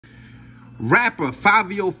Rapper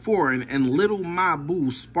Fivio and Little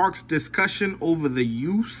Mabu sparks discussion over the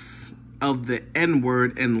use of the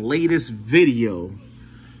N-word in latest video.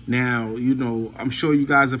 Now, you know, I'm sure you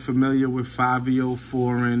guys are familiar with Fivio,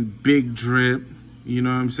 Big Drip, you know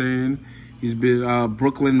what I'm saying? He's been a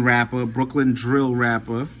Brooklyn rapper, Brooklyn drill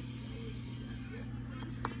rapper.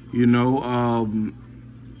 You know,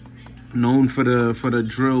 known for the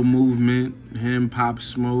drill movement, him, Pop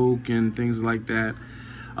Smoke, and things like that.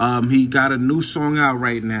 He got a new song out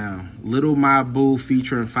right now, Little Mabu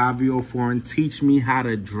featuring Fivio, Teach Me How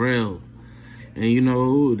to Drill. And you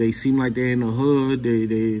know, they seem like they're in the hood.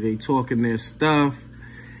 They talking their stuff.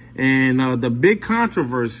 And the big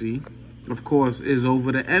controversy, of course, is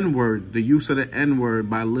over the N-word, the use of the N-word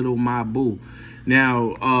by Little Mabu.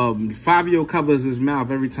 Now, Fivio covers his mouth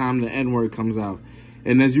every time the N-word comes out.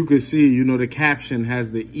 And as you can see, you know, the caption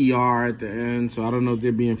has the ER at the end. So I don't know if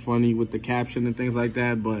they're being funny with the caption and things like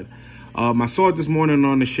that. But I saw it this morning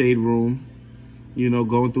on the Shade Room, you know,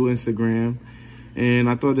 going through Instagram. And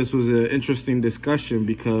I thought this was an interesting discussion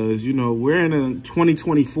because, you know, we're in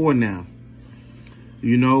 2024 now.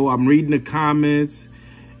 You know, I'm reading the comments.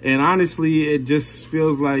 And honestly, it just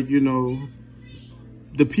feels like, you know,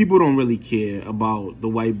 the people don't really care about the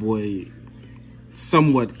white boy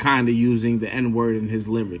somewhat kind of using the N-word in his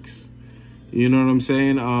lyrics. You know what I'm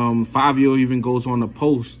saying? Fivio even goes on a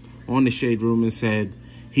post on the Shade Room and said,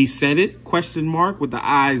 he said it, ? With the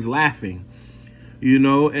eyes laughing. You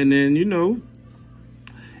know, and then, you know,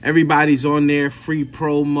 everybody's on there, free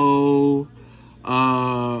promo.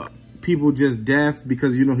 People just deaf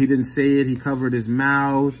because, you know, he didn't say it. He covered his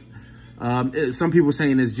mouth. Some people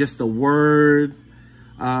saying it's just a word.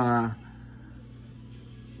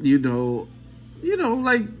 You know,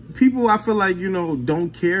 like people, I feel like, you know, don't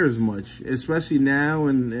care as much, especially now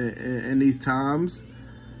in these times.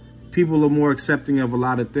 People are more accepting of a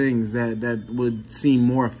lot of things that would seem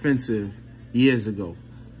more offensive years ago.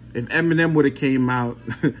 If Eminem would have came out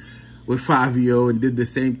with Fivio and did the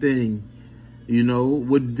same thing, you know,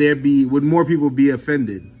 would more people be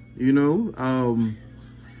offended? You know,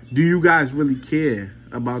 do you guys really care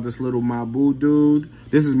about this Little Mabu dude?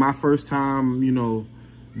 This is my first time, you know,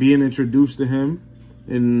 being introduced to him,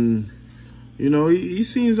 and you know, he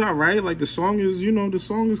seems all right. Like the song is, you know, the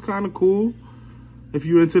song is kind of cool. If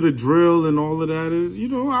you're into the drill and all of that, is, you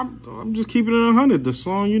know, I'm just keeping it 100. The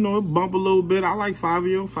song, you know, it bump a little bit. I like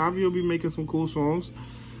Fivio. Fivio be making some cool songs.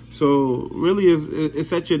 So really,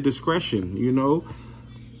 it's at your discretion, you know.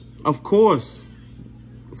 Of course,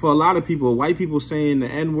 for a lot of people, white people saying the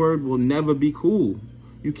N-word will never be cool.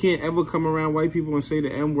 You can't ever come around white people and say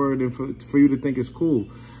the N-word and for you to think it's cool.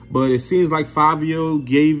 But it seems like Fivio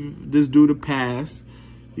gave this dude a pass.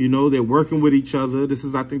 You know, they're working with each other. This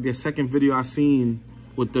is, I think, their second video I seen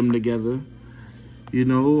with them together. You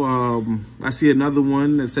know, I see another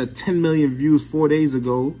one that said 10 million views 4 days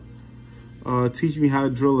ago. Teach Me How to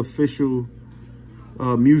Drill official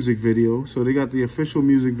music video. So they got the official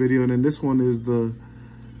music video. And then this one is the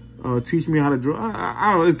Teach Me How to Drill.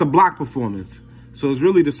 I don't know, it's the block performance. So it's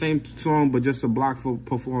really the same song, but just a block for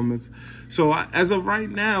performance. So as of right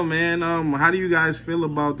now, man, how do you guys feel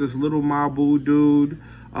about this Little Mabu dude?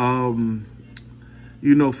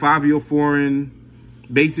 You know, Fivio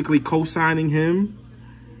basically co-signing him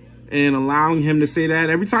and allowing him to say that.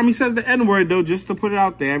 Every time he says the N-word, though, just to put it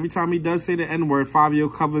out there, every time he does say the N-word,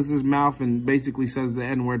 Fivio covers his mouth and basically says the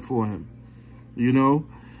N-word for him. You know?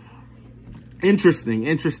 Interesting.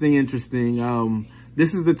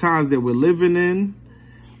 This is the times that we're living in.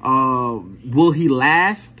 Will he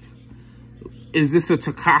last? Is this a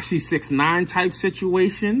Tekashi 6ix9ine type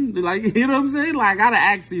situation? Like, you know what I'm saying? Like, I gotta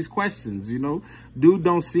ask these questions, you know? Dude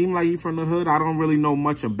don't seem like he from the hood. I don't really know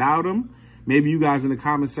much about him. Maybe you guys in the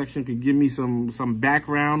comment section could give me some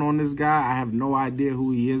background on this guy. I have no idea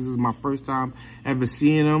who he is. This is my first time ever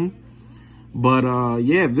seeing him. But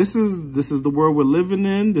yeah, this is the world we're living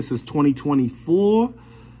in. This is 2024.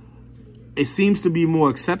 It seems to be more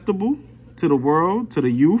acceptable to the world, to the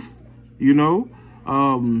youth, you know.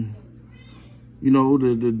 You know,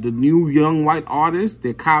 the new young white artists,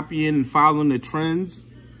 they're copying and following the trends,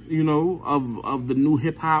 you know, of the new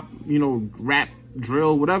hip hop, you know, rap,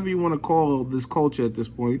 drill, whatever you want to call this culture at this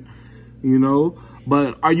point, you know.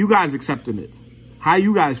 But are you guys accepting it? How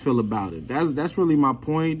you guys feel about it? That's really my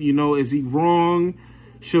point. You know, is he wrong?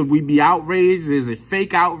 Should we be outraged? Is it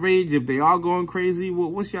fake outrage if they are going crazy?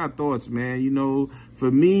 What's your thoughts, man? You know,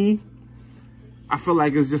 for me, I feel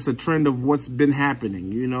like it's just a trend of what's been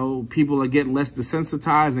happening. You know, people are getting less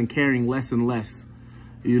desensitized and caring less and less,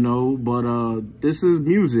 you know. But this is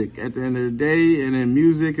music at the end of the day. And then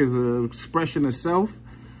music is an expression of self.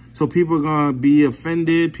 So people are going to be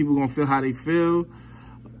offended. People are going to feel how they feel.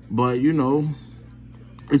 But, you know,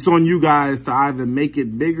 it's on you guys to either make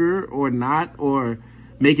it bigger or not, or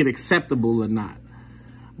make it acceptable or not.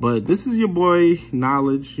 But this is your boy,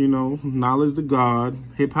 Knowledge, you know, Knowledge to God.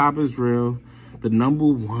 Hip Hop is Real, the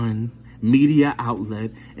 #1 media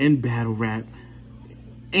outlet in battle rap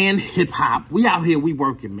and hip hop. We out here, we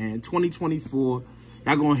working, man. 2024,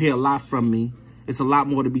 y'all gonna hear a lot from me. It's a lot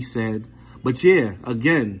more to be said. But yeah,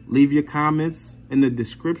 again, leave your comments in the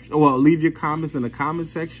description. Well, leave your comments in the comment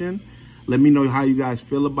section. Let me know how you guys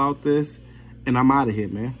feel about this. And I'm out of here,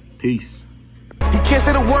 man. Peace. You can't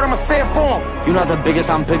say the word, I'ma say it for him. You're not the biggest,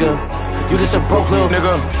 I'm bigger. You just a broke little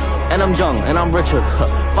nigga. And I'm young, and I'm richer.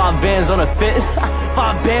 5 bands on a fit.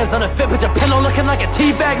 5 bands on a fit, but your pillow looking like a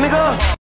tea bag, nigga.